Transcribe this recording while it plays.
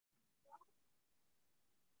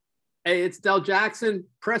Hey, it's Del Jackson.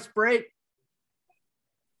 Press break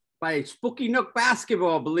by Spooky Nook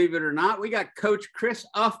Basketball, believe it or not. We got Coach Kris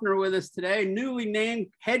Uffner with us today, newly named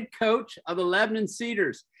head coach of the Lebanon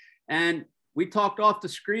Cedars. And we talked off the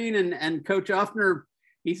screen, and Coach Uffner,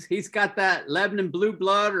 he's got that Lebanon blue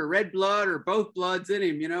blood or red blood or both bloods in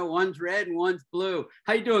him. You know, one's red and one's blue.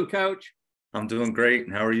 How you doing, Coach? I'm doing great.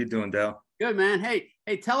 And how are you doing, Del? Good, man. Hey,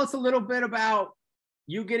 tell us a little bit about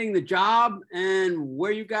you getting the job and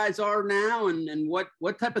where you guys are now, and what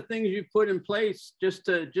type of things you put in place just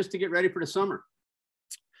to get ready for the summer.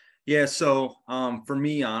 Yeah. So for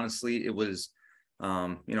me, honestly, it was,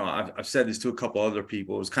 I've said this to a couple other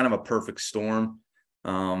people. It was kind of a perfect storm.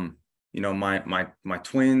 My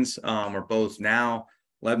twins are both now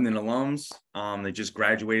Lebanon alums. They just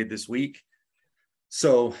graduated this week.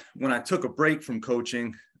 So when I took a break from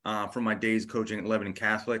coaching, from my days coaching at Lebanon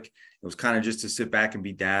Catholic, it was kind of just to sit back and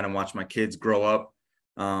be dad and watch my kids grow up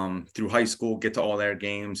through high school, get to all their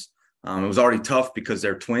games. It was already tough because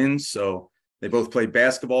they're twins. So they both played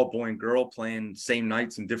basketball, boy and girl, playing same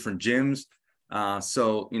nights in different gyms.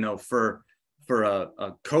 For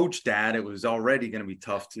a coach dad, it was already going to be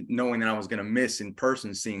tough knowing that I was going to miss in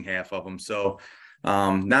person seeing half of them. So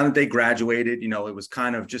now that they graduated, it was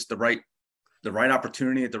kind of just the right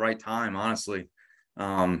opportunity at the right time, honestly.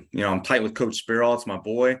 I'm tight with Coach Spirall. It's my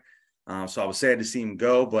boy. So I was sad to see him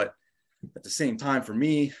go, but at the same time for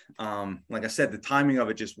me, like I said, the timing of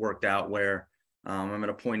it just worked out where I'm at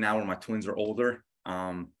a point now where my twins are older.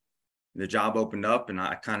 The job opened up and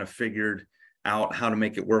I kind of figured out how to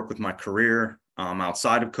make it work with my career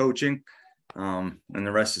outside of coaching. And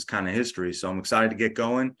the rest is kind of history. So I'm excited to get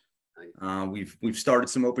going. We've started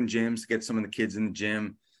some open gyms to get some of the kids in the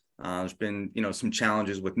gym. There's been, some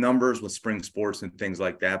challenges with numbers, with spring sports and things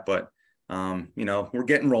like that. But, we're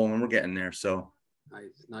getting rolling. We're getting there. So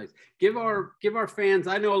nice. Give our fans,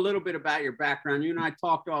 I know a little bit about your background. You and I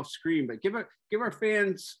talked off screen, but give our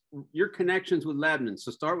fans your connections with Lebanon.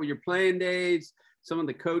 So start with your playing days, some of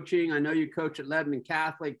the coaching. I know you coach at Lebanon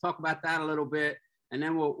Catholic. Talk about that a little bit, and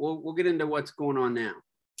then we'll get into what's going on now.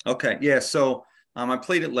 Okay. Yeah. So I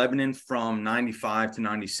played at Lebanon from 95 to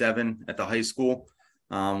 97 at the high school.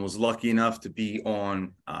 Was lucky enough to be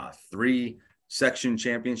on 3 section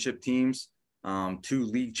championship teams, 2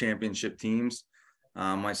 league championship teams.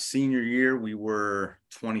 My senior year, we were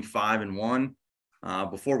 25-1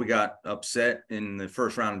 before we got upset in the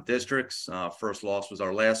first round of districts. First loss was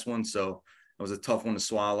our last one, so it was a tough one to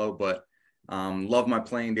swallow. But loved my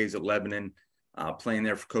playing days at Lebanon, playing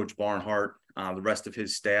there for Coach Barnhart, the rest of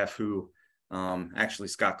his staff who actually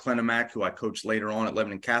Scott Klenemack, who I coached later on at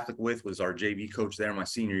Lebanon Catholic with, was our JV coach there my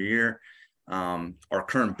senior year. Our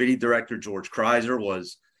current biddy director, George Kreiser,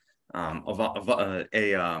 was an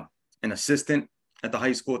assistant at the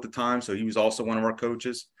high school at the time. So he was also one of our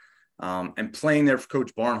coaches. And playing there for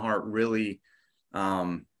Coach Barnhart really,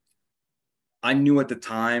 I knew at the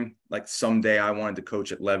time, like someday I wanted to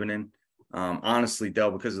coach at Lebanon. Honestly,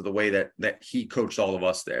 Del, because of the way that he coached all of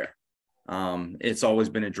us there. It's always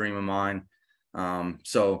been a dream of mine. I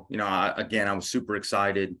was super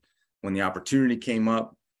excited when the opportunity came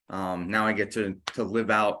up. Now I get to live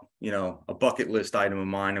out, a bucket list item of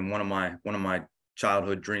mine and one of my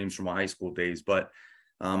childhood dreams from my high school days. But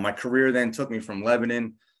my career then took me from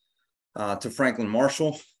Lebanon to Franklin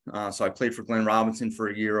Marshall. So I played for Glenn Robinson for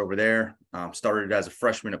a year over there. Started as a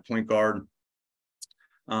freshman at point guard.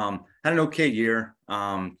 Had an okay year.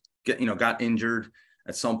 Got injured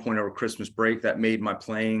at some point over Christmas break. That made my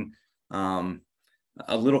playing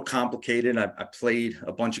a little complicated. I played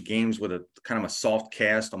a bunch of games with a kind of a soft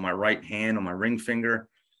cast on my right hand, on my ring finger.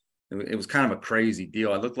 It was kind of a crazy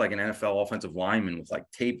deal. I looked like an NFL offensive lineman with like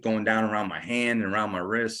tape going down around my hand and around my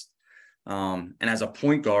wrist. And as a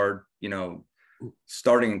point guard,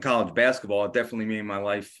 starting in college basketball, it definitely made my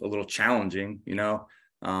life a little challenging,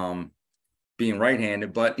 being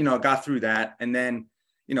right-handed. But, I got through that. And then,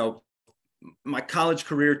 my college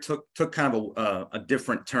career took kind of a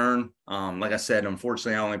different turn. Like I said,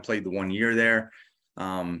 unfortunately, I only played the 1 year there.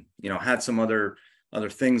 Had some other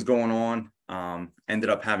things going on. Ended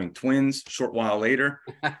up having twins a short while later.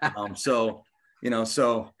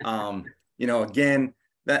 Again,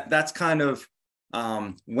 that's kind of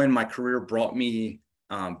when my career brought me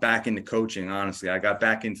back into coaching. Honestly, I got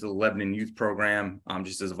back into the Lebanon youth program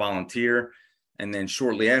just as a volunteer. And then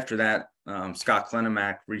shortly after that, Scott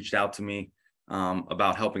Klenemack reached out to me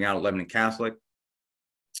about helping out at Lebanon Catholic.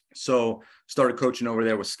 So started coaching over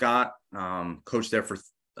there with Scott, coached there for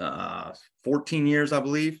 14 years, I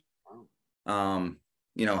believe.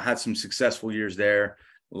 Had some successful years there,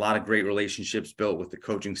 a lot of great relationships built with the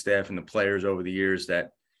coaching staff and the players over the years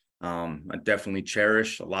that, I definitely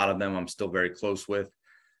cherish. A lot of them I'm still very close with.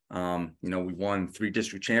 We won 3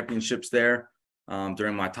 district championships there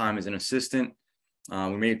during my time as an assistant.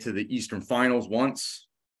 We made it to the Eastern Finals once.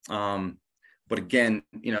 But again,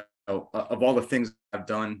 of all the things I've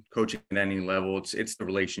done coaching at any level, it's the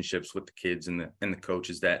relationships with the kids and the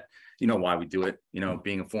coaches that, why we do it,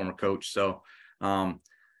 being a former coach. So, and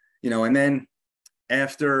then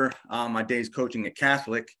after my days coaching at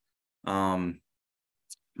Catholic,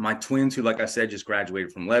 my twins, who, like I said, just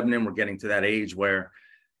graduated from Lebanon, were getting to that age where,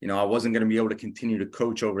 I wasn't going to be able to continue to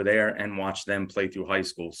coach over there and watch them play through high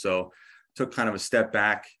school. So took kind of a step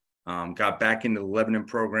back, got back into the Lebanon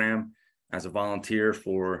program as a volunteer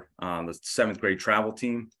for the 7th grade travel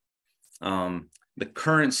team. The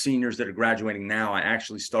current seniors that are graduating now, I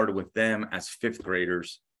actually started with them as 5th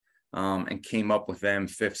graders and came up with them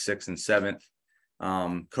 5th, 6th, and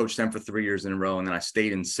 7th. Coached them for 3 years in a row, and then I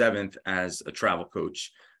stayed in 7th as a travel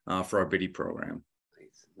coach for our biddy program.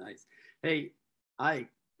 Nice. Hey, I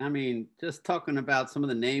mean, just talking about some of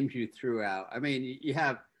the names you threw out. I mean, you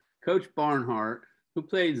have Coach Barnhart, who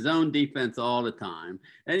played zone defense all the time.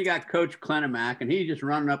 Then you got Coach Clenemac, and he's just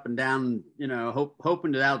running up and down,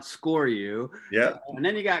 hoping to outscore you. Yeah. And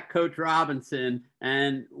then you got Coach Robinson,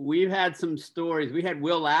 and we've had some stories. We had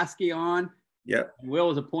Will Lasky on. Yeah. Will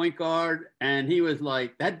was a point guard, and he was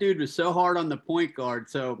like, that dude was so hard on the point guard.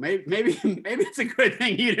 So maybe it's a good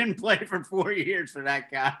thing you didn't play for 4 years for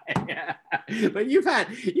that guy. But you've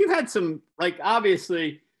had some, like,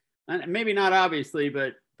 obviously, maybe not obviously,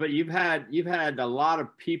 but you've had a lot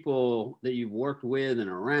of people that you've worked with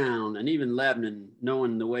and around, and even Lebanon,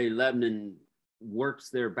 knowing the way Lebanon works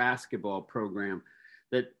their basketball program,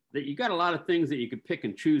 that you got a lot of things that you could pick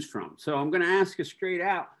and choose from. So I'm going to ask you straight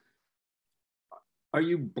out. Are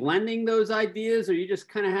you blending those ideas, or you just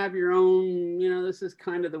kind of have your own, this is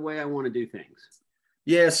kind of the way I want to do things?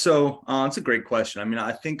 Yeah. So it's a great question. I mean,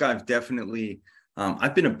 I think I've definitely,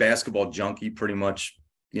 I've been a basketball junkie pretty much,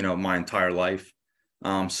 my entire life.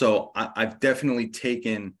 So I've definitely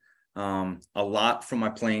taken a lot from my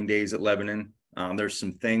playing days at Lebanon. There's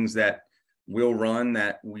some things that we'll run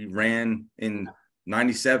that we ran in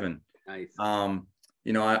 97. Nice.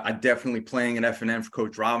 I definitely playing at F&M for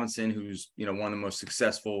Coach Robinson, who's, one of the most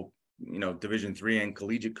successful, Division III and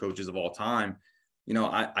collegiate coaches of all time.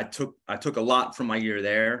 I took a lot from my year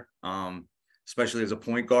there, especially as a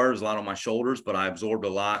point guard. It was a lot on my shoulders, but I absorbed a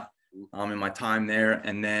lot in my time there.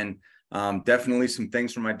 And then definitely some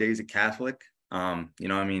things from my days at Catholic. I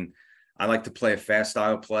like to play a fast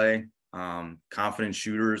style play, confident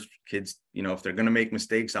shooters, kids, if they're going to make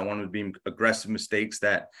mistakes, I want them to be aggressive mistakes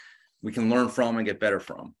that we can learn from and get better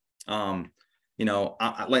from.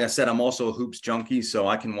 Like I said, I'm also a hoops junkie, so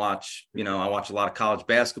I can watch, I watch a lot of college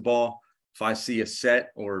basketball. If I see a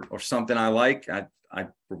set or something I like, I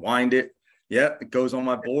rewind it. Yeah, it goes on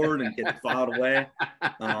my board and gets filed away.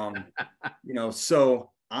 So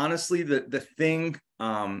honestly, the thing,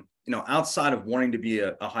 outside of wanting to be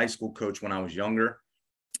a high school coach when I was younger,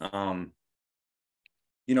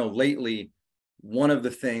 lately, one of the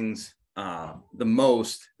things the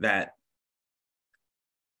most that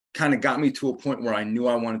kind of got me to a point where I knew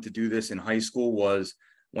I wanted to do this in high school was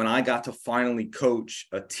when I got to finally coach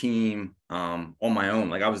a team on my own.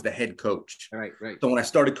 Like, I was the head coach. Right. So when I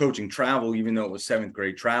started coaching travel, even though it was 7th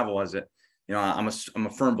grade travel, I'm a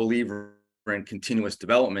firm believer in continuous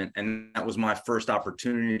development. And that was my first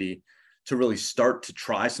opportunity to really start to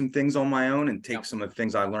try some things on my own and take some of the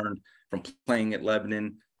things I learned from playing at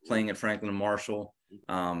Lebanon, playing at Franklin and Marshall,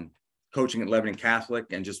 coaching at Lebanon Catholic,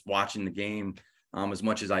 and just watching the game as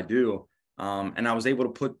much as I do. And I was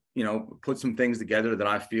able to put some things together that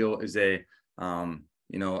I feel is a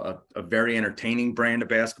very entertaining brand of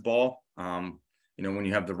basketball. When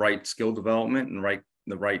you have the right skill development and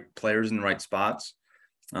the right players in the right spots.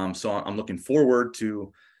 So I'm looking forward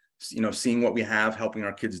to, seeing what we have, helping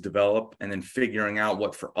our kids develop, and then figuring out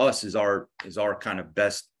what for us is our kind of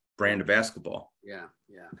best brand of basketball. Yeah.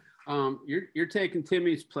 You're taking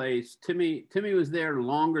Timmy's place. Timmy was there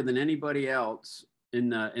longer than anybody else in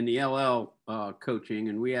the LL coaching,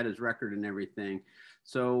 and we had his record and everything.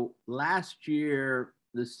 So last year,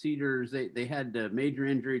 the Cedars, they had a major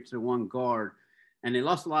injury to one guard, and they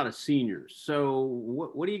lost a lot of seniors. So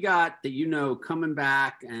what do you got that coming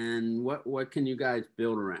back, and what can you guys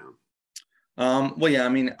build around? Well, yeah, I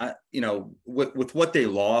mean, with what they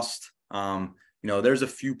lost, there's a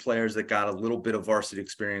few players that got a little bit of varsity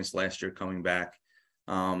experience last year coming back.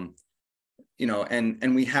 And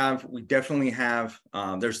we definitely have,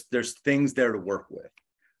 there's things there to work with.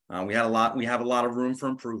 We have a lot of room for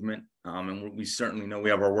improvement. And we certainly know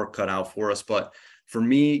we have our work cut out for us. But for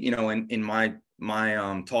me, in my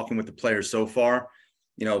talking with the players so far,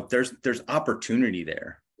 there's opportunity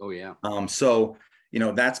there. Oh yeah. So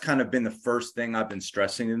that's kind of been the first thing I've been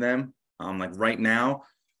stressing to them. Like right now,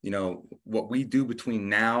 what we do between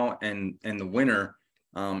now and the winter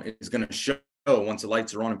is going to show once the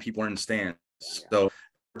lights are on and people are in the stands. So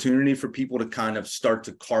opportunity for people to kind of start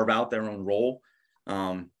to carve out their own role.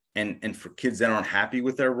 And for kids that aren't happy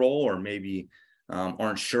with their role or maybe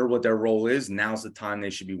aren't sure what their role is, now's the time they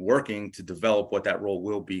should be working to develop what that role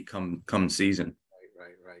will be come season.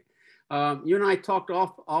 Right. You and I talked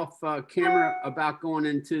off camera about going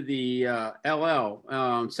into the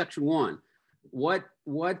LL Section 1. What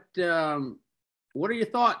are your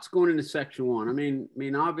thoughts going into Section 1? I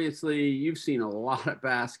mean, obviously you've seen a lot of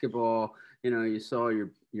basketball. You saw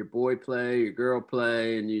your boy play, your girl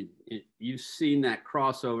play, and you've seen that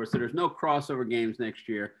crossover. So there's no crossover games next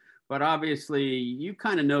year. But obviously, you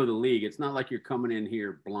kind of know the league. It's not like you're coming in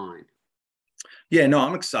here blind. Yeah, no,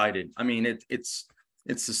 I'm excited. I mean, it's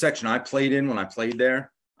the section I played in when I played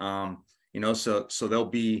there. So there'll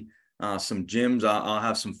be some gyms I'll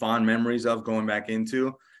have some fond memories of going back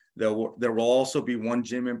into. There will also be one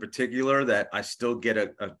gym in particular that I still get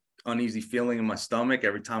a uneasy feeling in my stomach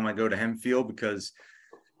every time I go to Hempfield because,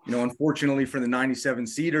 unfortunately for the 97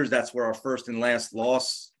 Cedars, that's where our first and last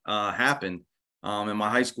loss happened. And my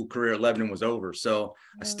high school career at Lebanon was over. So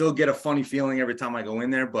I still get a funny feeling every time I go in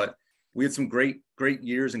there, but we had some great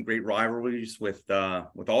years and great rivalries with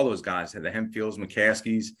all those guys, the Hempfields,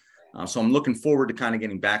 McCaskies. So I'm looking forward to kind of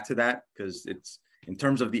getting back to that because it's in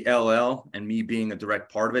terms of the LL and me being a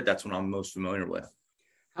direct part of it, that's what I'm most familiar with.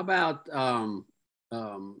 How about,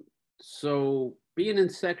 so being in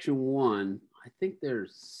Section 1, I think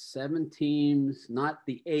there's 7 teams, not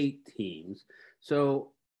the 8 teams.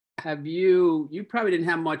 So you probably didn't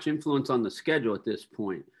have much influence on the schedule at this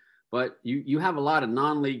point, but you have a lot of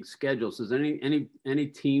non-league schedules. Is there any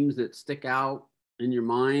teams that stick out in your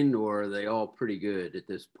mind, or are they all pretty good at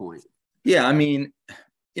this point? Yeah, I mean,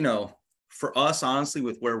 for us, honestly,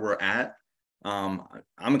 with where we're at,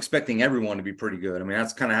 I'm expecting everyone to be pretty good. I mean,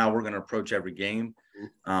 that's kind of how we're going to approach every game.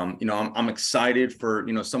 I'm excited for,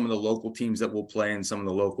 some of the local teams that we'll play in some of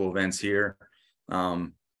the local events here.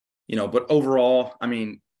 But overall, I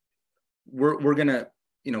mean, we're going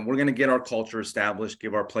to get our culture established,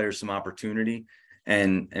 give our players some opportunity,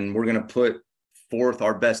 and we're going to put forth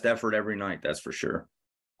our best effort every night. That's for sure.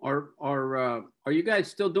 Are you guys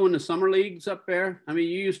still doing the summer leagues up there? I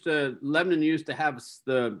mean, Lebanon used to have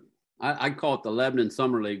I call it the Lebanon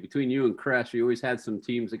Summer League. Between you and Kris, you always had some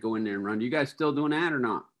teams that go in there and run. You guys still doing that or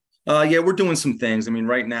not? Yeah, we're doing some things. I mean,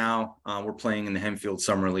 right now we're playing in the Hempfield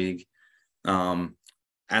Summer League.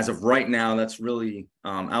 As of right now, that's really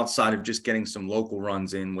outside of just getting some local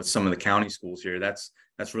runs in with some of the county schools here. That's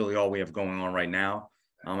really all we have going on right now.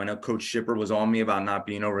 I know Coach Shipper was on me about not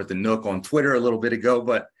being over at the Nook on Twitter a little bit ago,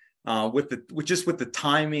 but with the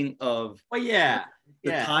timing of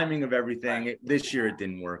the timing of everything, this year it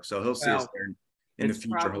didn't work. So he'll see us there in the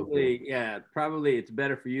future. Probably it's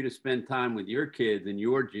better for you to spend time with your kids in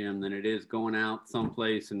your gym than it is going out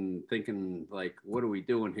someplace and thinking like, what are we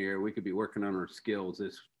doing here? We could be working on our skills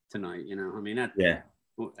tonight. I mean,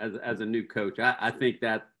 as a new coach, I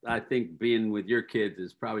think being with your kids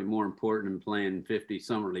is probably more important than playing 50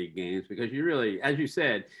 summer league games, because you really, as you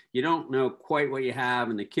said, you don't know quite what you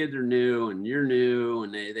have, and the kids are new and you're new,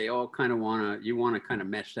 and they all kind of want to kind of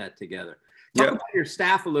mesh that together. Talk about your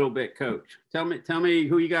staff a little bit, Coach. Tell me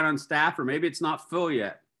who you got on staff, or maybe it's not full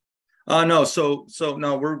yet. No, so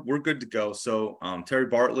no, we're good to go. So Terry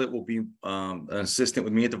Bartlett will be an assistant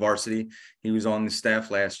with me at the varsity. He was on the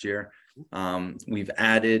staff last year. We've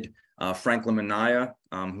added Franklin Manaya,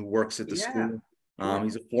 who works at the school.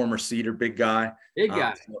 He's a former Cedar, big guy.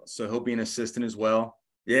 So he'll be an assistant as well.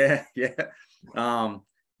 Yeah.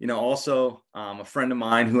 Also a friend of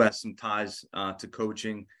mine who has some ties to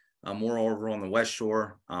coaching, more over on the West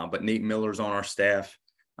Shore, but Nate Miller's on our staff.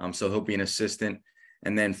 So he'll be an assistant.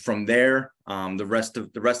 And then from there, the rest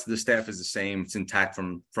of the staff is the same. It's intact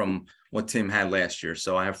from what Tim had last year.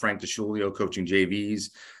 So I have Frank DeSciulio coaching JVs.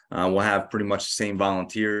 We'll have pretty much the same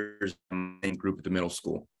volunteers and group at the middle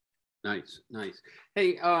school. Nice.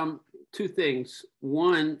 Hey, 2 things.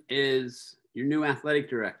 One is your new athletic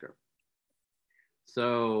director.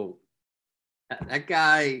 So that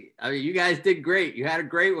guy, I mean, you guys did great. You had a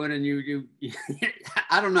great one, and you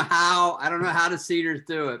I don't know how the Cedars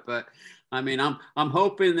do it, but I mean, I'm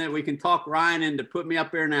hoping that we can talk Ryan into put me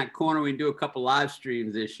up there in that corner. We can do a couple live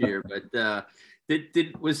streams this year. But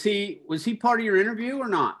was he part of your interview or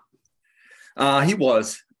not? He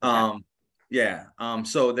was. So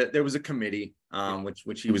there was a committee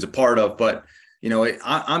which he was a part of, but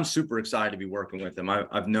I'm super excited to be working with him.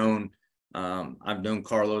 I've known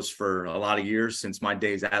Carlos for a lot of years, since my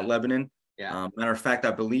days at Lebanon. Yeah. Matter of fact,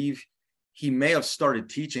 I believe he may have started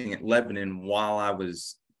teaching at Lebanon while I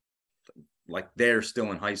was like there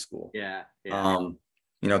still in high school. Yeah.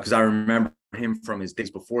 Because I remember him from his days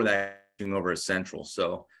before that over at Central.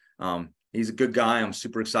 So he's a good guy. I'm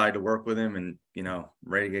super excited to work with him, and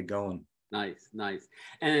ready to get going. Nice.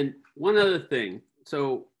 And one other thing.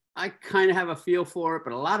 So I kind of have a feel for it,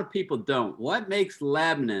 but a lot of people don't. What makes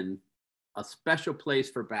Lebanon a special place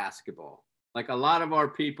for basketball? Like, a lot of our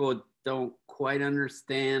people don't quite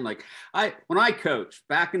understand. Like, when I coached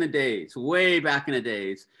back in the days, way back in the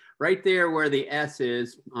days, right there where the S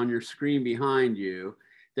is on your screen behind you,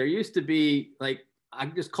 there used to be, like, I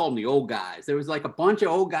just called them the old guys. There was like a bunch of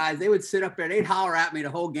old guys. They would sit up there. They'd holler at me the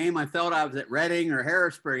whole game. I felt I was at Reading or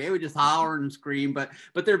Harrisburg. They would just holler and scream, but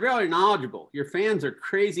they're very knowledgeable. Your fans are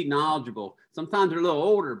crazy knowledgeable. Sometimes they're a little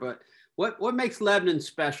older, but what makes Lebanon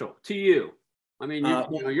special to you? I mean,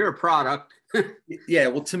 you're a product. Yeah.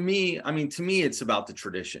 Well, to me, it's about the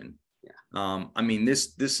tradition. Yeah.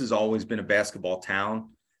 This has always been a basketball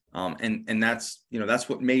town. And that's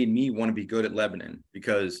what made me want to be good at Lebanon,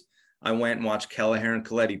 because I went and watched Kelleher and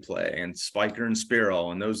Coletti play, and Spiker and Spiro,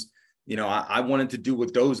 and those, I wanted to do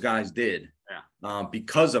what those guys did. Yeah.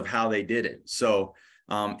 Because of how they did it. So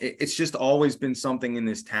it's just always been something in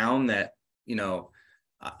this town that,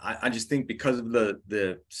 I just think because of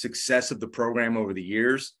the success of the program over the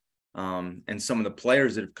years, and some of the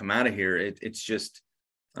players that have come out of here, it's just,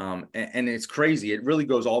 and it's crazy. It really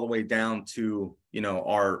goes all the way down to,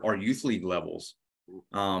 our youth league levels.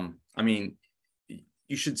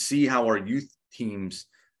 You should see how our youth teams,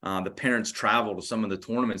 the parents travel to some of the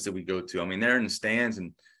tournaments that we go to. They're in the stands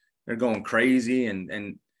and they're going crazy.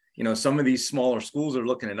 And some of these smaller schools are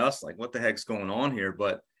looking at us like, what the heck's going on here?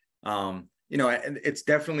 But, it's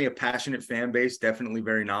definitely a passionate fan base, definitely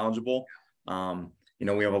very knowledgeable.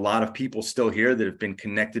 We have a lot of people still here that have been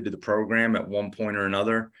connected to the program at one point or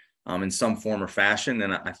another, in some form or fashion.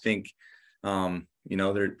 And I think,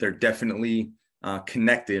 they're definitely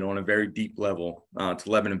connected on a very deep level to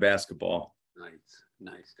Lebanon basketball.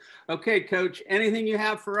 Nice. Okay, Coach, anything you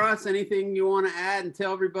have for us? Anything you want to add and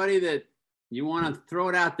tell everybody that you want to throw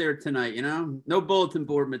it out there tonight? No bulletin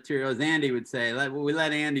board material, as Andy would say. We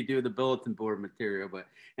let Andy do the bulletin board material, but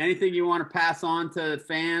anything you want to pass on to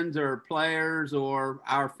fans or players or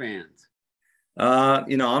our fans?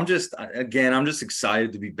 I'm just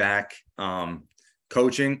excited to be back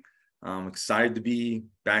coaching. I'm excited to be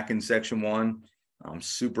back in Section 1. I'm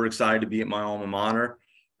super excited to be at my alma mater.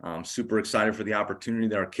 I'm super excited for the opportunity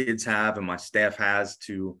that our kids have and my staff has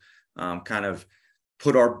to kind of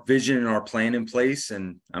put our vision and our plan in place.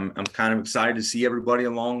 And I'm kind of excited to see everybody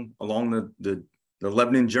along the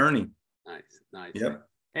Lebanon journey. Nice. Yep.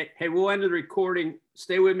 Hey, we'll end the recording.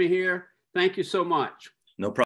 Stay with me here. Thank you so much. No problem.